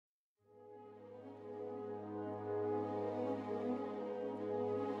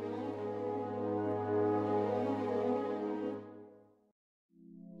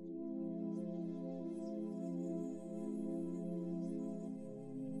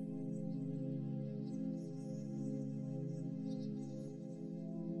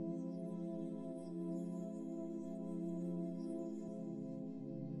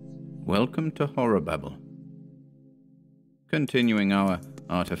Welcome to HorrorBabble. Continuing our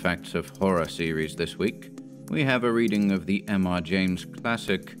Artifacts of Horror series this week, we have a reading of the M.R. James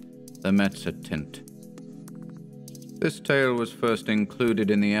classic, The Mezzotint. This tale was first included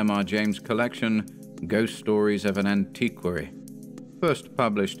in the M.R. James collection, Ghost Stories of an Antiquary, first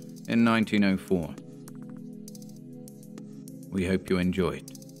published in 1904. We hope you enjoy it.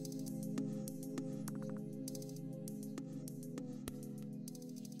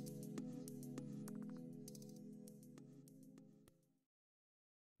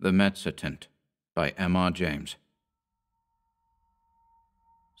 The Mezzotint by M.R. James.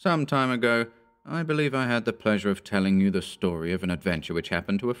 Some time ago, I believe I had the pleasure of telling you the story of an adventure which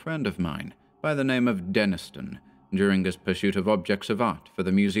happened to a friend of mine by the name of Deniston during his pursuit of objects of art for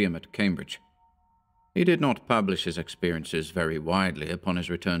the museum at Cambridge. He did not publish his experiences very widely upon his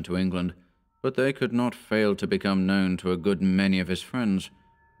return to England, but they could not fail to become known to a good many of his friends,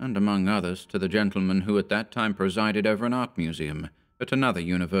 and among others to the gentleman who at that time presided over an art museum at another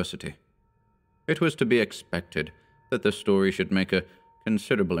university. It was to be expected that the story should make a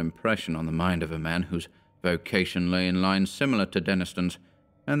considerable impression on the mind of a man whose vocation lay in lines similar to Deniston's,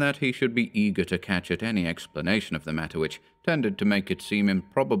 and that he should be eager to catch at any explanation of the matter which tended to make it seem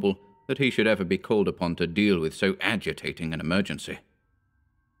improbable that he should ever be called upon to deal with so agitating an emergency.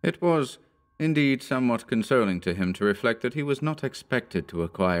 It was, indeed, somewhat consoling to him to reflect that he was not expected to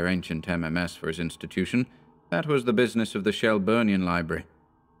acquire ancient MMS for his institution. That was the business of the Shelburnian Library.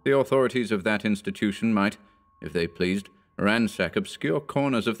 The authorities of that institution might, if they pleased, ransack obscure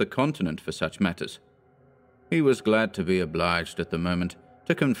corners of the continent for such matters. He was glad to be obliged at the moment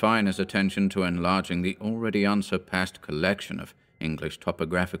to confine his attention to enlarging the already unsurpassed collection of English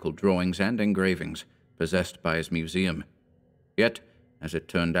topographical drawings and engravings possessed by his museum. Yet, as it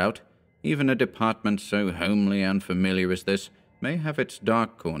turned out, even a department so homely and familiar as this may have its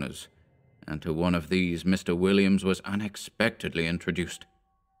dark corners, and to one of these Mr. Williams was unexpectedly introduced.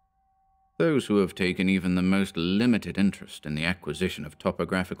 Those who have taken even the most limited interest in the acquisition of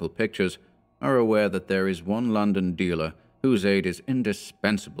topographical pictures are aware that there is one London dealer whose aid is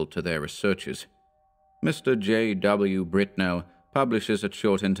indispensable to their researches. Mr. J.W. Britnell publishes at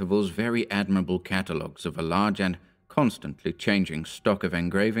short intervals very admirable catalogues of a large and constantly changing stock of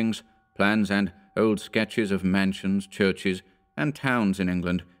engravings, plans, and old sketches of mansions, churches, and towns in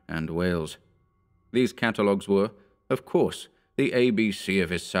England and Wales. These catalogues were, of course, the ABC of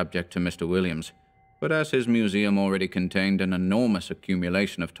his subject to Mr. Williams, but as his museum already contained an enormous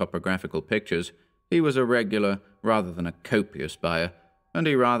accumulation of topographical pictures, he was a regular rather than a copious buyer, and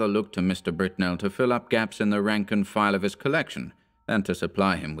he rather looked to Mr. Britnell to fill up gaps in the rank and file of his collection than to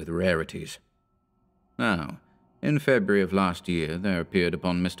supply him with rarities. Now, in February of last year, there appeared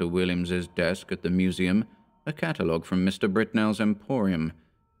upon Mr. Williams's desk at the museum a catalogue from Mr. Britnell's emporium,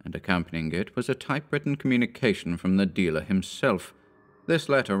 and accompanying it was a typewritten communication from the dealer himself. This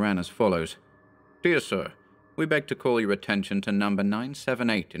letter ran as follows: "Dear Sir, we beg to call your attention to number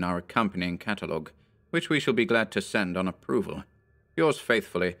 978 in our accompanying catalogue, which we shall be glad to send on approval. Yours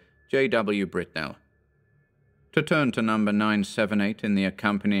faithfully, J.W. Britnell." To turn to number 978 in the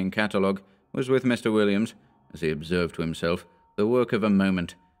accompanying catalogue was with Mr. Williams, as he observed to himself, the work of a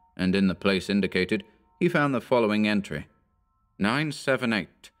moment, and in the place indicated he found the following entry: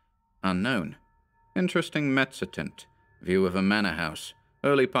 978. Unknown. Interesting Mezzotint. View of a manor house.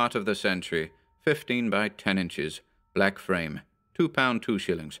 Early part of the century. 15 by 10 inches. Black frame. £2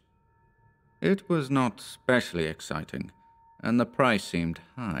 2s. It was not specially exciting, and the price seemed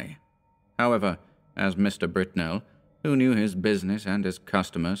high. However, as Mr. Britnell, who knew his business and his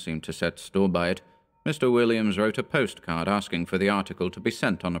customer, seemed to set store by it, Mr. Williams wrote a postcard asking for the article to be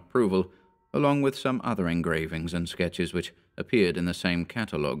sent on approval, along with some other engravings and sketches which appeared in the same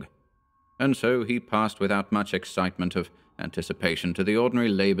catalogue. And so he passed without much excitement of anticipation to the ordinary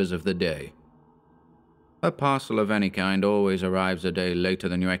labours of the day. A parcel of any kind always arrives a day later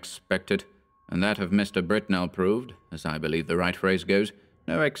than you expected, and that of Mr. Britnell proved, as I believe the right phrase goes,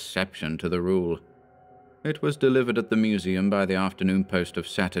 no exception to the rule. It was delivered at the museum by the afternoon post of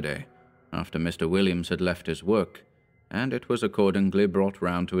Saturday, after Mr. Williams had left his work, and it was accordingly brought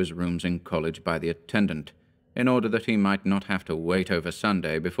round to his rooms in college by the attendant, in order that he might not have to wait over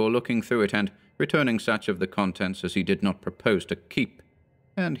Sunday before looking through it and returning such of the contents as he did not propose to keep.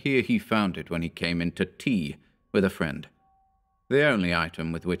 And here he found it when he came in to tea with a friend. The only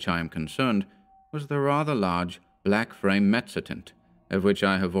item with which I am concerned was the rather large black-frame Mezzotint, of which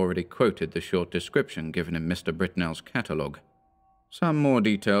I have already quoted the short description given in Mr. Britnell's catalogue. Some more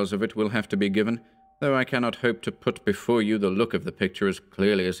details of it will have to be given, though I cannot hope to put before you the look of the picture as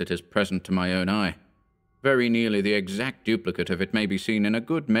clearly as it is present to my own eye. Very nearly the exact duplicate of it may be seen in a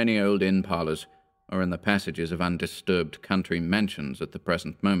good many old inn parlours, or in the passages of undisturbed country mansions at the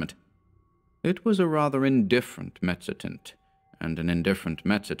present moment. It was a rather indifferent mezzotint, and an indifferent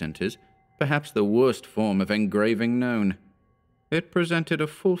mezzotint is perhaps the worst form of engraving known. It presented a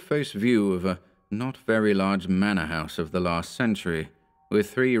full-face view of a not very large manor house of the last century, with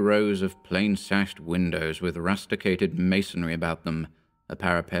 3 rows of plain-sashed windows with rusticated masonry about them, a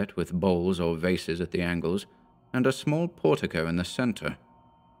parapet with bowls or vases at the angles, and a small portico in the centre.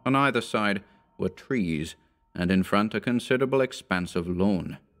 On either side were trees, and in front a considerable expanse of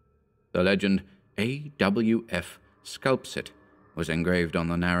lawn. The legend AWF Sculpts It was engraved on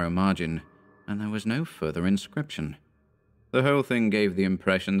the narrow margin, and there was no further inscription. The whole thing gave the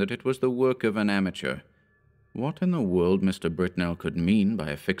impression that it was the work of an amateur. What in the world Mr. Britnell could mean by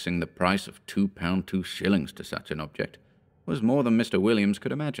affixing the price of £2 2 to such an object was more than Mr. Williams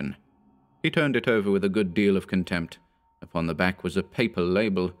could imagine. He turned it over with a good deal of contempt. Upon the back was a paper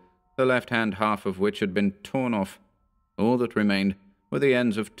label, the left-hand half of which had been torn off. All that remained were the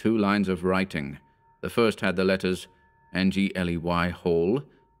ends of 2 lines of writing. The first had the letters NGLEY Hall,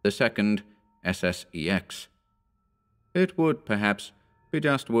 the second SSEX. It would, perhaps, be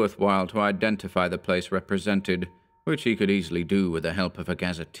just worthwhile to identify the place represented, which he could easily do with the help of a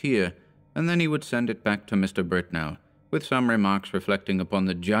gazetteer, and then he would send it back to Mr. Britnell, with some remarks reflecting upon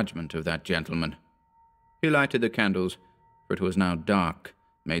the judgment of that gentleman. He lighted the candles, for it was now dark,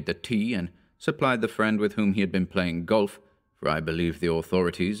 made the tea, and supplied the friend with whom he had been playing golf, for I believe the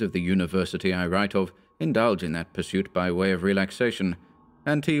authorities of the university I write of indulge in that pursuit by way of relaxation,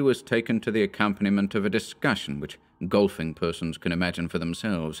 and tea was taken to the accompaniment of a discussion which golfing persons can imagine for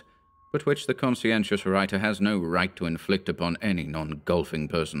themselves, but which the conscientious writer has no right to inflict upon any non-golfing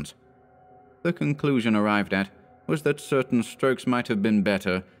persons. The conclusion arrived at was that certain strokes might have been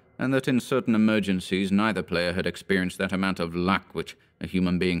better, and that in certain emergencies neither player had experienced that amount of luck which a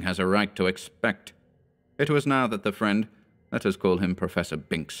human being has a right to expect. It was now that the friend, let us call him Professor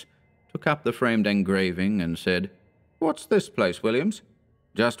Binks, took up the framed engraving and said, "What's this place, Williams?"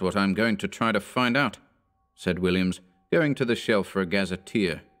 "Just what I'm going to try to find out," said Williams, going to the shelf for a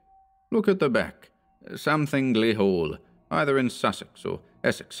gazetteer. "Look at the back. Somethingly Hall, either in Sussex or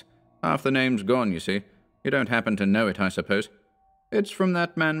Essex. Half the name's gone, you see. You don't happen to know it, I suppose." "It's from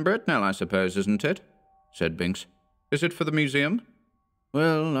that man Britnell, I suppose, isn't it?" said Binks. "Is it for the museum?"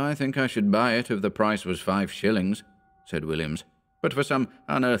 "Well, I think I should buy it if the price was 5 shillings, said Williams. "But for some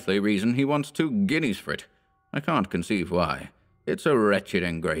unearthly reason he wants 2 guineas for it. I can't conceive why. It's a wretched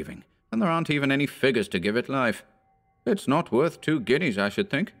engraving, and there aren't even any figures to give it life." "It's not worth 2 guineas, I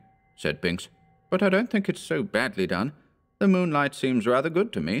should think," said Binks. "But I don't think it's so badly done. The moonlight seems rather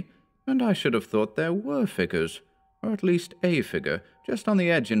good to me, and I should have thought there were figures, or at least a figure, just on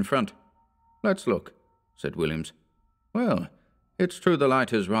the edge in front." "Let's look," said Williams. "Well, it's true the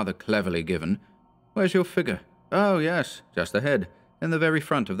light is rather cleverly given. Where's your figure? Oh, yes, just ahead, in the very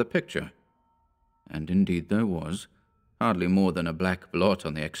front of the picture." And indeed there was, hardly more than a black blot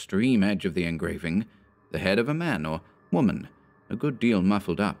on the extreme edge of the engraving, the head of a man or woman, a good deal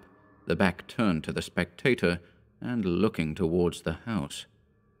muffled up, the back turned to the spectator, and looking towards the house.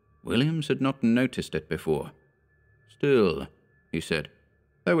 Williams had not noticed it before. "Still," he said,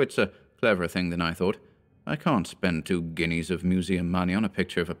 "though it's a cleverer thing than I thought, I can't spend 2 guineas of museum money on a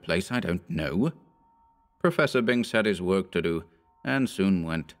picture of a place I don't know." Professor Binks had his work to do, and soon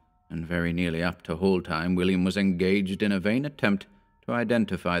went, and very nearly up to hall time William was engaged in a vain attempt to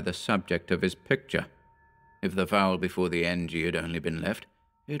identify the subject of his picture. If the vowel before the NG had only been left,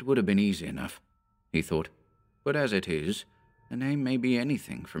 it would have been easy enough, he thought. But as it is, the name may be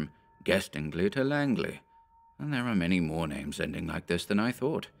anything from Gestingley to Langley, and there are many more names ending like this than I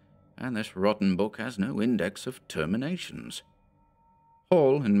thought, and this rotten book has no index of terminations.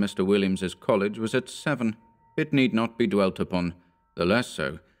 Hall in Mr. Williams's college was at 7. It need not be dwelt upon, the less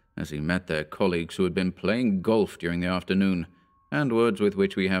so, as he met their colleagues who had been playing golf during the afternoon, and words with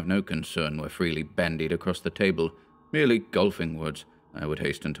which we have no concern were freely bandied across the table, merely golfing words, I would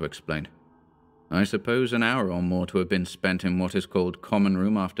hasten to explain. I suppose an hour or more to have been spent in what is called common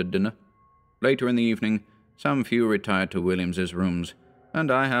room after dinner. Later in the evening, some few retired to Williams's rooms,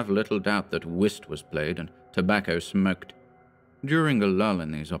 and I have little doubt that whist was played and tobacco smoked. During a lull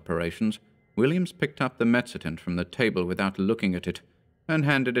in these operations, Williams picked up the Mezzotint from the table without looking at it, and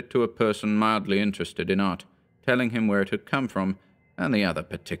handed it to a person mildly interested in art, telling him where it had come from, and the other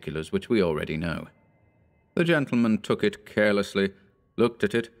particulars which we already know. The gentleman took it carelessly, looked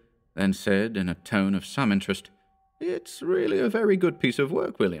at it, then said in a tone of some interest, "It's really a very good piece of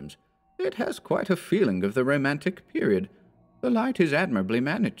work, Williams. It has quite a feeling of the romantic period. The light is admirably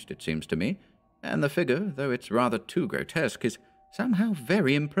managed, it seems to me, and the figure, though it's rather too grotesque, is somehow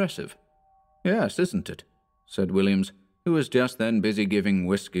very impressive." "Yes, isn't it?" said Williams, who was just then busy giving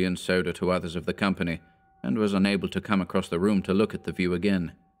whisky and soda to others of the company, and was unable to come across the room to look at the view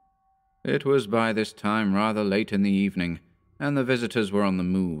again. It was by this time rather late in the evening, and the visitors were on the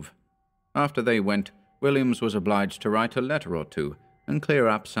move. After they went, Williams was obliged to write a letter or two and clear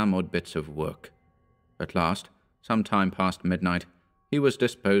up some odd bits of work. At last, some time past midnight, he was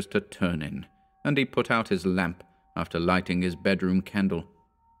disposed to turn in, and he put out his lamp after lighting his bedroom candle.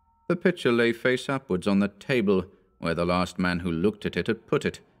 The picture lay face upwards on the table where the last man who looked at it had put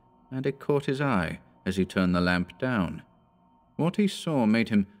it, and it caught his eye as he turned the lamp down. What he saw made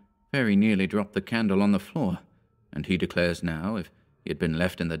him very nearly drop the candle on the floor, and he declares now, if he had been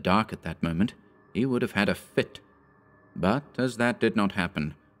left in the dark at that moment, he would have had a fit. But as that did not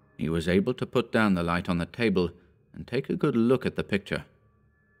happen, he was able to put down the light on the table and take a good look at the picture.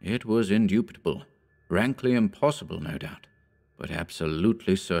 It was indubitable, rankly impossible, no doubt, but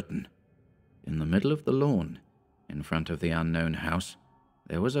absolutely certain. In the middle of the lawn, in front of the unknown house,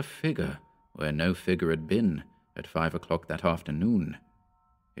 there was a figure where no figure had been at 5 o'clock that afternoon.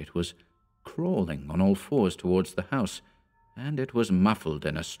 It was crawling on all fours towards the house, and it was muffled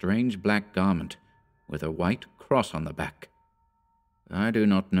in a strange black garment with a white cross on the back. I do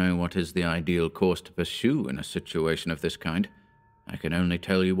not know what is the ideal course to pursue in a situation of this kind. I can only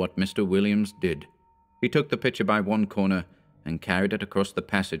tell you what Mr. Williams did. He took the picture by one corner and carried it across the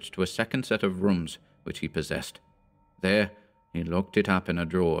passage to a second set of rooms which he possessed. There he locked it up in a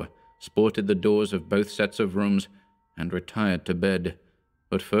drawer, sported the doors of both sets of rooms, and retired to bed.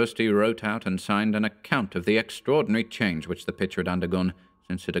 But first he wrote out and signed an account of the extraordinary change which the picture had undergone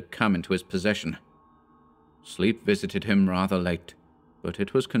since it had come into his possession. Sleep visited him rather late, but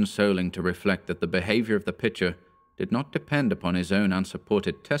it was consoling to reflect that the behavior of the picture did not depend upon his own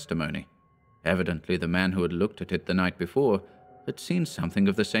unsupported testimony. Evidently the man who had looked at it the night before had seen something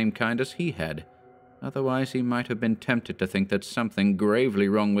of the same kind as he had. Otherwise he might have been tempted to think that something gravely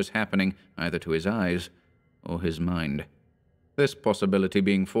wrong was happening either to his eyes or his mind. This possibility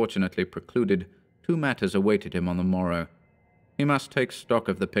being fortunately precluded, two matters awaited him on the morrow. He must take stock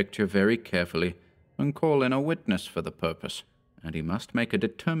of the picture very carefully and call in a witness for the purpose, and he must make a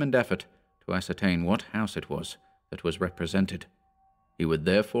determined effort to ascertain what house it was that was represented. He would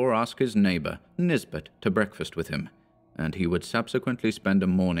therefore ask his neighbour, Nisbet, to breakfast with him, and he would subsequently spend a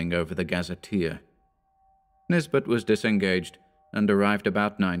morning over the gazetteer. Nisbet was disengaged, and arrived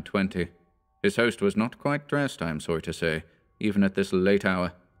about 9:20. His host was not quite dressed, I am sorry to say, even at this late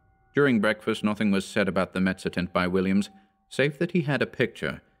hour. During breakfast nothing was said about the Mezzotint by Williams, save that he had a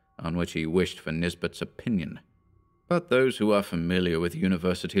picture on which he wished for Nisbet's opinion. But those who are familiar with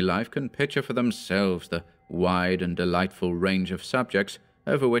university life can picture for themselves the wide and delightful range of subjects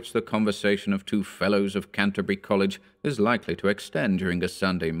over which the conversation of two fellows of Canterbury College is likely to extend during a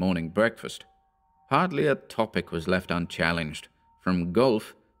Sunday morning breakfast. Hardly a topic was left unchallenged, from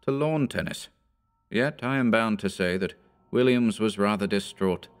golf to lawn tennis. Yet I am bound to say that Williams was rather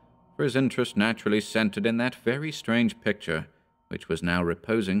distraught, for his interest naturally centred in that very strange picture, which was now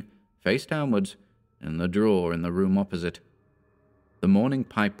reposing, face downwards, in the drawer in the room opposite. The morning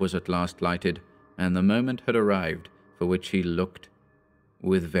pipe was at last lighted, and the moment had arrived for which he looked.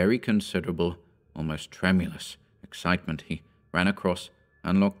 With very considerable, almost tremulous, excitement he ran across,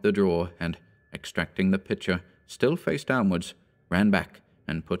 unlocked the drawer, and, extracting the picture, still face downwards, ran back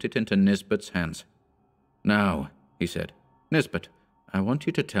and put it into Nisbet's hands. "Now," he said, "Nisbet, I want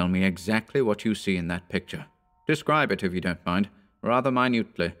you to tell me exactly what you see in that picture. Describe it, if you don't mind, rather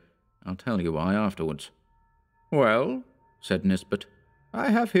minutely. I'll tell you why afterwards." "Well," said Nisbet, "I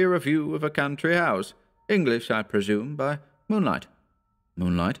have here a view of a country house, English, I presume, by moonlight."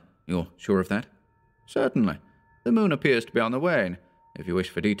 "Moonlight? You're sure of that?" "Certainly. The moon appears to be on the wane, if you wish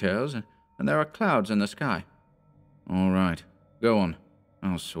for details, and there are clouds in the sky." "All right. Go on.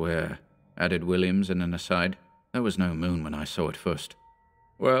 I'll swear," added Williams in an aside, "there was no moon when I saw it first."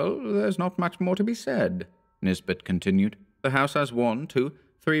 "Well, there's not much more to be said," Nisbet continued. "The house has 1, 2,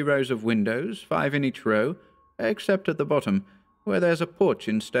 3 rows of windows, 5 in each row, except at the bottom, where there's a porch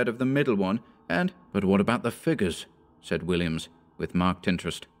instead of the middle one, and—" "But what about the figures?" said Williams, with marked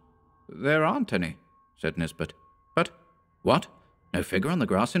interest. "There aren't any," said Nisbet. "But—" "What? No figure on the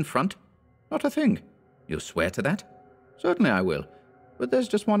grass in front?" "Not a thing." "You'll swear to that?" "Certainly I will. But there's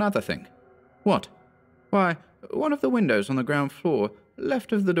just one other thing." "What?" "Why, one of the windows on the ground floor,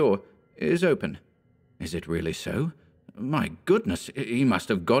 left of the door, is open." "Is it really so? My goodness, he must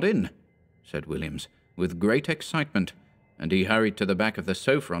have got in," said Williams, with great excitement, and he hurried to the back of the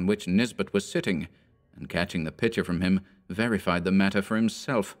sofa on which Nisbet was sitting, and catching the picture from him, verified the matter for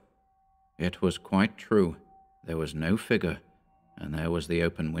himself. It was quite true. There was no figure, and there was the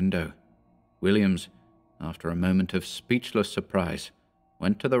open window. Williams, after a moment of speechless surprise,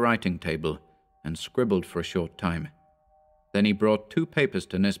 went to the writing table and scribbled for a short time. Then he brought 2 papers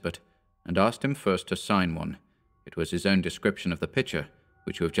to Nisbet and asked him first to sign one. It was his own description of the picture,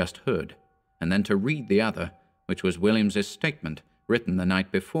 which you have just heard, and then to read the other, which was Williams's statement, written the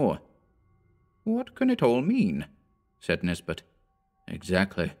night before. "What can it all mean?" said Nisbet.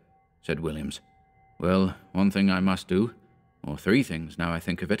 "Exactly," said Williams. "Well, one thing I must do, or 3 things now I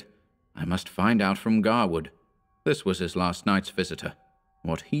think of it. I must find out from Garwood. This was his last night's visitor.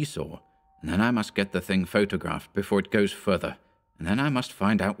 What he saw, and then I must get the thing photographed before it goes further, and then I must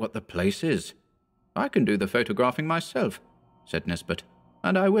find out what the place is." "I can do the photographing myself," said Nisbet,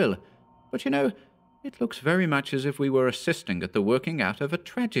 "and I will. But you know, it looks very much as if we were assisting at the working out of a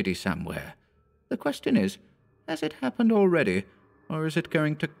tragedy somewhere. The question is, has it happened already, or is it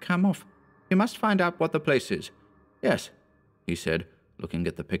going to come off? You must find out what the place is." "Yes," he said, looking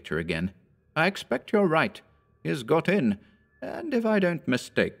at the picture again. "I expect you're right. He has got in, and if I don't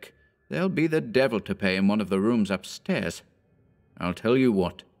mistake, there'll be the devil to pay in one of the rooms upstairs." "I'll tell you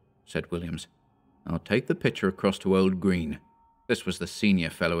what," said Williams. "I'll take the picture across to old Green." This was the senior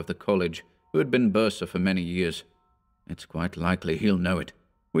fellow of the college, who had been bursar for many years. "It's quite likely he'll know it.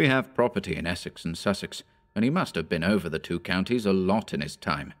 We have property in Essex and Sussex, and he must have been over the 2 counties a lot in his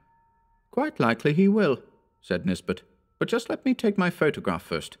time." "Quite likely he will," said Nisbet. "But just let me take my photograph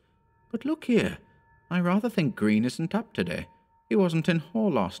first. But look here, I rather think Green isn't up today. He wasn't in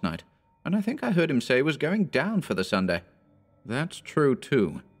hall last night, and I think I heard him say he was going down for the Sunday." "That's true,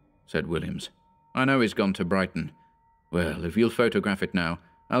 too," said Williams. "I know he's gone to Brighton. Well, if you'll photograph it now,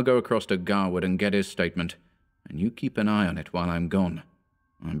 I'll go across to Garwood and get his statement, and you keep an eye on it while I'm gone.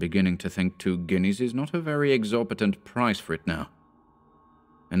 I'm beginning to think 2 guineas is not a very exorbitant price for it now."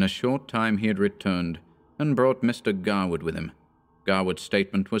 In a short time he had returned, and brought Mr. Garwood with him. Garwood's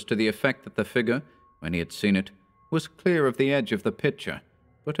statement was to the effect that the figure, when he had seen it, was clear of the edge of the picture,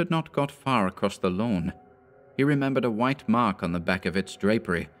 but had not got far across the lawn. He remembered a white mark on the back of its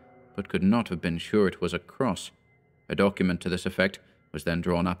drapery, but could not have been sure it was a cross. A document to this effect was then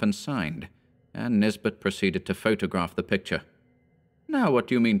drawn up and signed, and Nisbet proceeded to photograph the picture. "Now what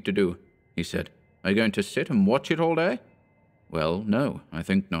do you mean to do?" he said. "Are you going to sit and watch it all day?" "Well, no, I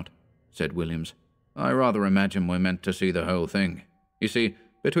think not," said Williams. "I rather imagine we're meant to see the whole thing. You see,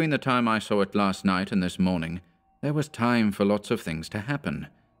 between the time I saw it last night and this morning, there was time for lots of things to happen,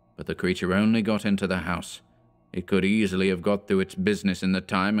 but the creature only got into the house. It could easily have got through its business in the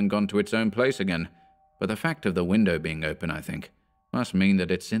time and gone to its own place again, but the fact of the window being open, I think, must mean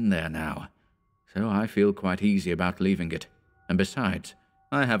that it's in there now. So I feel quite easy about leaving it, and besides,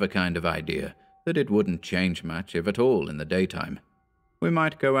 I have a kind of idea that it wouldn't change much, if at all, in the daytime. We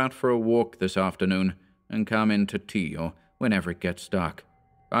might go out for a walk this afternoon and come in to tea or whenever it gets dark.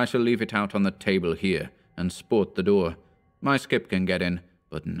 I shall leave it out on the table here and sport the door. My skip can get in,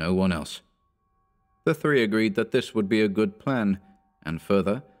 but no one else." The 3 agreed that this would be a good plan, and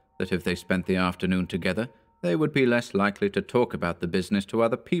further, that if they spent the afternoon together, they would be less likely to talk about the business to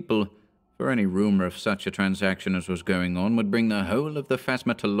other people, for any rumour of such a transaction as was going on would bring the whole of the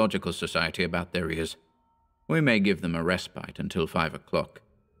Phasmatological Society about their ears. We may give them a respite until 5 o'clock.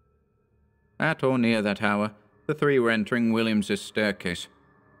 At or near that hour, the 3 were entering Williams's staircase.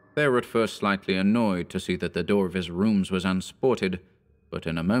 They were at first slightly annoyed to see that the door of his rooms was unsported, but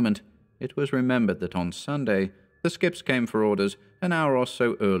in a moment it was remembered that on Sunday the skips came for orders an hour or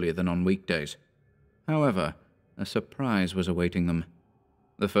so earlier than on weekdays. However, a surprise was awaiting them.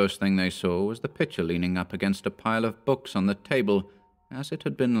 The first thing they saw was the picture leaning up against a pile of books on the table, as it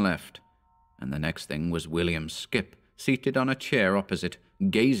had been left, and the next thing was William's skip, seated on a chair opposite,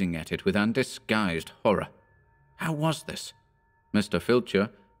 gazing at it with undisguised horror. How was this? Mr. Filcher,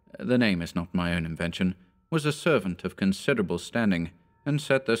 the name is not my own invention, was a servant of considerable standing, and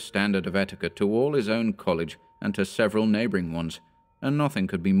set the standard of etiquette to all his own college and to several neighbouring ones, and nothing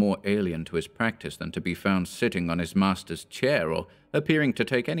could be more alien to his practice than to be found sitting on his master's chair or appearing to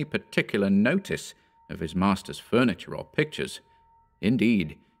take any particular notice of his master's furniture or pictures.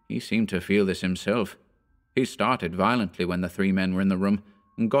 Indeed, he seemed to feel this himself. He started violently when the 3 men were in the room,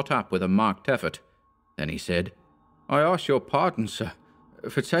 and got up with a marked effort. Then he said, "I ask your pardon, sir,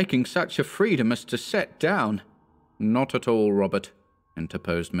 for taking such a freedom as to set down." "Not at all, Robert,"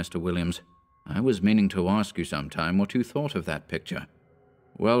 interposed Mr. Williams. "I was meaning to ask you sometime what you thought of that picture."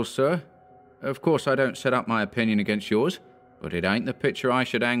 "Well, sir, of course I don't set up my opinion against yours, but it ain't the picture I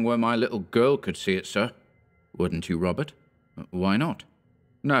should hang where my little girl could see it, sir." "Wouldn't you, Robert? Why not?"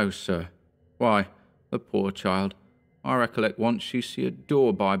 "No, sir. Why, the poor child, I recollect once she see a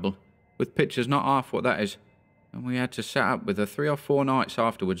door Bible, with pictures not half what that is. And we had to set up with her 3 or 4 nights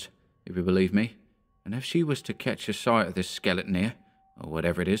afterwards, if you believe me. And if she was to catch a sight of this skeleton here, or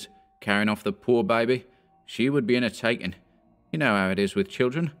whatever it is, carrying off the poor baby, she would be in a taking. You know how it is with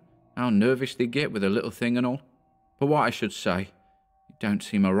children, how nervous they get with a little thing and all. But what I should say, it don't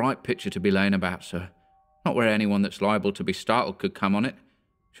seem a right picture to be laying about, sir. Not where anyone that's liable to be startled could come on it.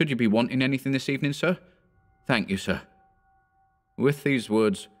 Should you be wanting anything this evening, sir? Thank you, sir. With these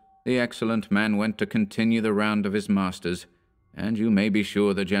words, the excellent man went to continue the round of his masters, and you may be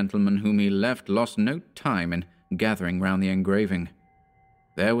sure the gentleman whom he left lost no time in gathering round the engraving.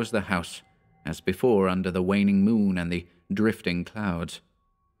 There was the house, as before, under the waning moon and the drifting clouds.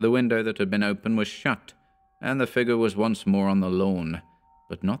 The window that had been open was shut, and the figure was once more on the lawn,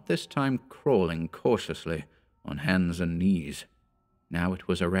 but not this time crawling cautiously on hands and knees. Now it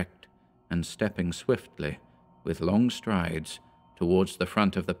was erect, and stepping swiftly, with long strides, towards the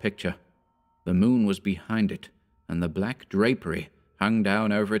front of the picture. The moon was behind it, and the black drapery hung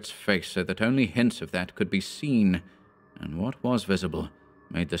down over its face so that only hints of that could be seen, and what was visible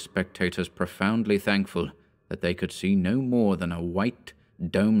made the spectators profoundly thankful that they could see no more than a white,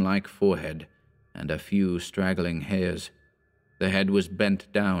 dome-like forehead and a few straggling hairs. The head was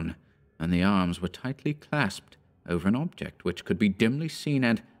bent down, and the arms were tightly clasped over an object which could be dimly seen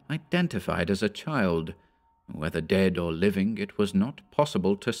and identified as a child. Whether dead or living, it was not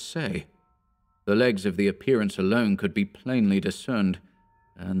possible to say. The legs of the appearance alone could be plainly discerned,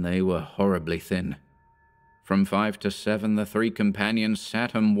 and they were horribly thin. From 5 to 7, the 3 companions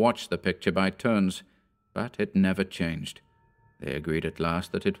sat and watched the picture by turns, but it never changed. They agreed at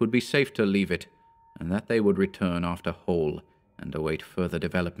last that it would be safe to leave it, and that they would return after Hall and await further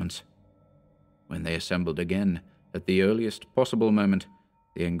developments. When they assembled again, at the earliest possible moment,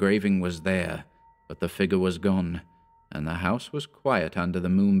 the engraving was there, but the figure was gone, and the house was quiet under the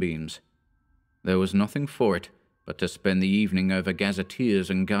moonbeams. There was nothing for it but to spend the evening over gazetteers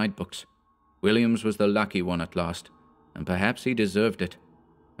and guidebooks. Williams was the lucky one at last, and perhaps he deserved it.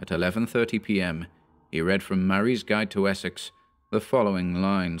 At 11:30 p.m., he read from Murray's Guide to Essex the following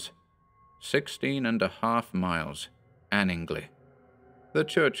lines: 16.5 miles, Anningley. The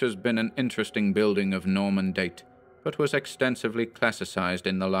church has been an interesting building of Norman date, but was extensively classicized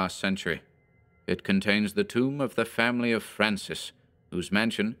in the last century. It contains the tomb of the family of Francis, whose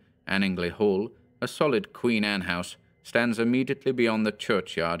mansion, Anningley Hall, a solid Queen Anne house, stands immediately beyond the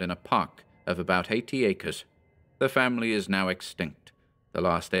churchyard in a park of about 80 acres. The family is now extinct, the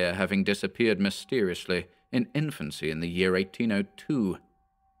last heir having disappeared mysteriously in infancy in the year 1802.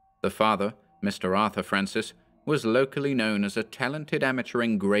 The father, Mr. Arthur Francis, was locally known as a talented amateur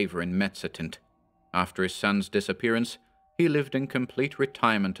engraver in Mezzotint. After his son's disappearance, he lived in complete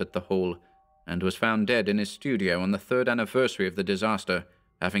retirement at the Hall, and was found dead in his studio on the 3rd anniversary of the disaster,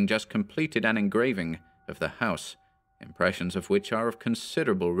 having just completed an engraving of the house, impressions of which are of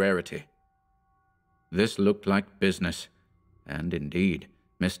considerable rarity. This looked like business, and indeed,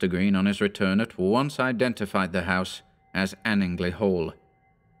 Mr. Green on his return at once identified the house as Anningley Hall.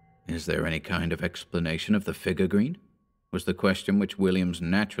 "Is there any kind of explanation of the figure, Green?" was the question which Williams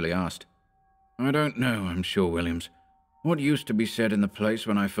naturally asked. "I don't know, I'm sure, Williams. What used to be said in the place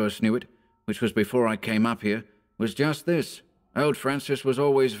when I first knew it, which was before I came up here, was just this. Old Francis was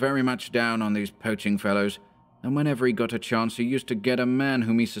always very much down on these poaching fellows, and whenever he got a chance he used to get a man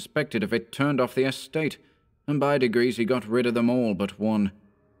whom he suspected of it turned off the estate, and by degrees he got rid of them all but one.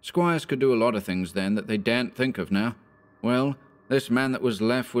 Squires could do a lot of things then that they daren't think of now. Well, this man that was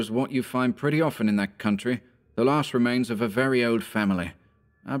left was what you find pretty often in that country, the last remains of a very old family.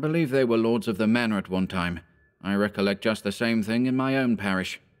 I believe they were lords of the manor at one time. I recollect just the same thing in my own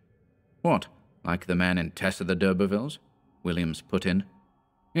parish." "What, like the man in Tessa the d'Urbervilles?" Williams put in.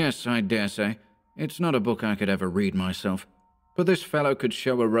 "Yes, I dare say. It's not a book I could ever read myself. But this fellow could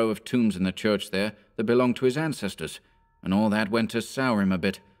show a row of tombs in the church there that belonged to his ancestors, and all that went to sour him a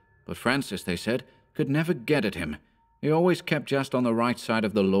bit. But Francis, they said, could never get at him. He always kept just on the right side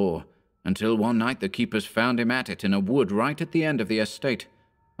of the law, until one night the keepers found him at it in a wood right at the end of the estate.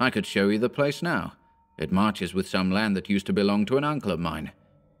 I could show you the place now. It marches with some land that used to belong to an uncle of mine,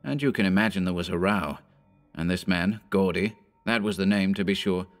 and you can imagine there was a row. And this man, Gaudy, that was the name to be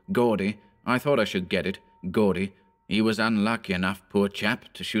sure, Gaudy, I thought I should get it, Gaudy, he was unlucky enough, poor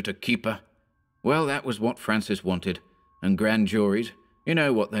chap, to shoot a keeper. Well, that was what Francis wanted, and grand juries, you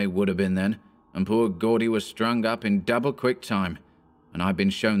know what they would have been then, and poor Gaudy was strung up in double quick time, and I've been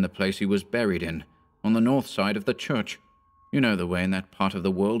shown the place he was buried in, on the north side of the church. You know the way in that part of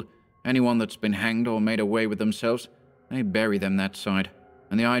the world, anyone that's been hanged or made away with themselves, they bury them that side,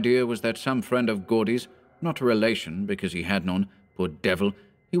 and the idea was that some friend of Gaudy's, not a relation because he had none, poor devil,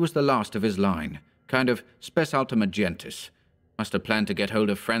 He was the last of his line, kind of spes ultima gentis. Must have planned to get hold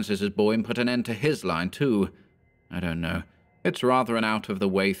of Francis's boy and put an end to his line, too. I don't know. It's rather an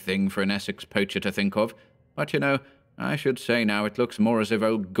out-of-the-way thing for an Essex poacher to think of, but, I should say now it looks more as if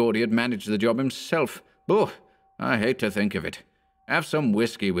old Gordy had managed the job himself. Oh, I hate to think of it. Have some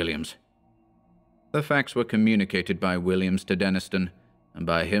whiskey, Williams." The facts were communicated by Williams to Denniston, and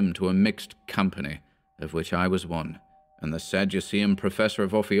by him to a mixed company, of which I was one, and the Sadducean professor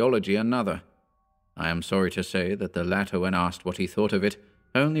of orpheology another. I am sorry to say that the latter, when asked what he thought of it,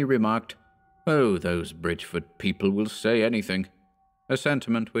 only remarked, "Oh, those Bridgeford people will say anything," a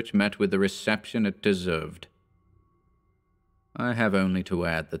sentiment which met with the reception it deserved. I have only to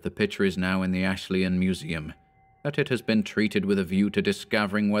add that the picture is now in the Ashleyan Museum, that it has been treated with a view to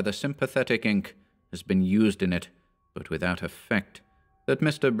discovering whether sympathetic ink has been used in it, but without effect, that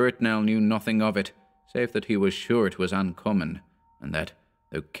Mr. Britnell knew nothing of it, save that he was sure it was uncommon, and that,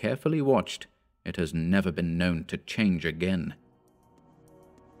 though carefully watched, it has never been known to change again.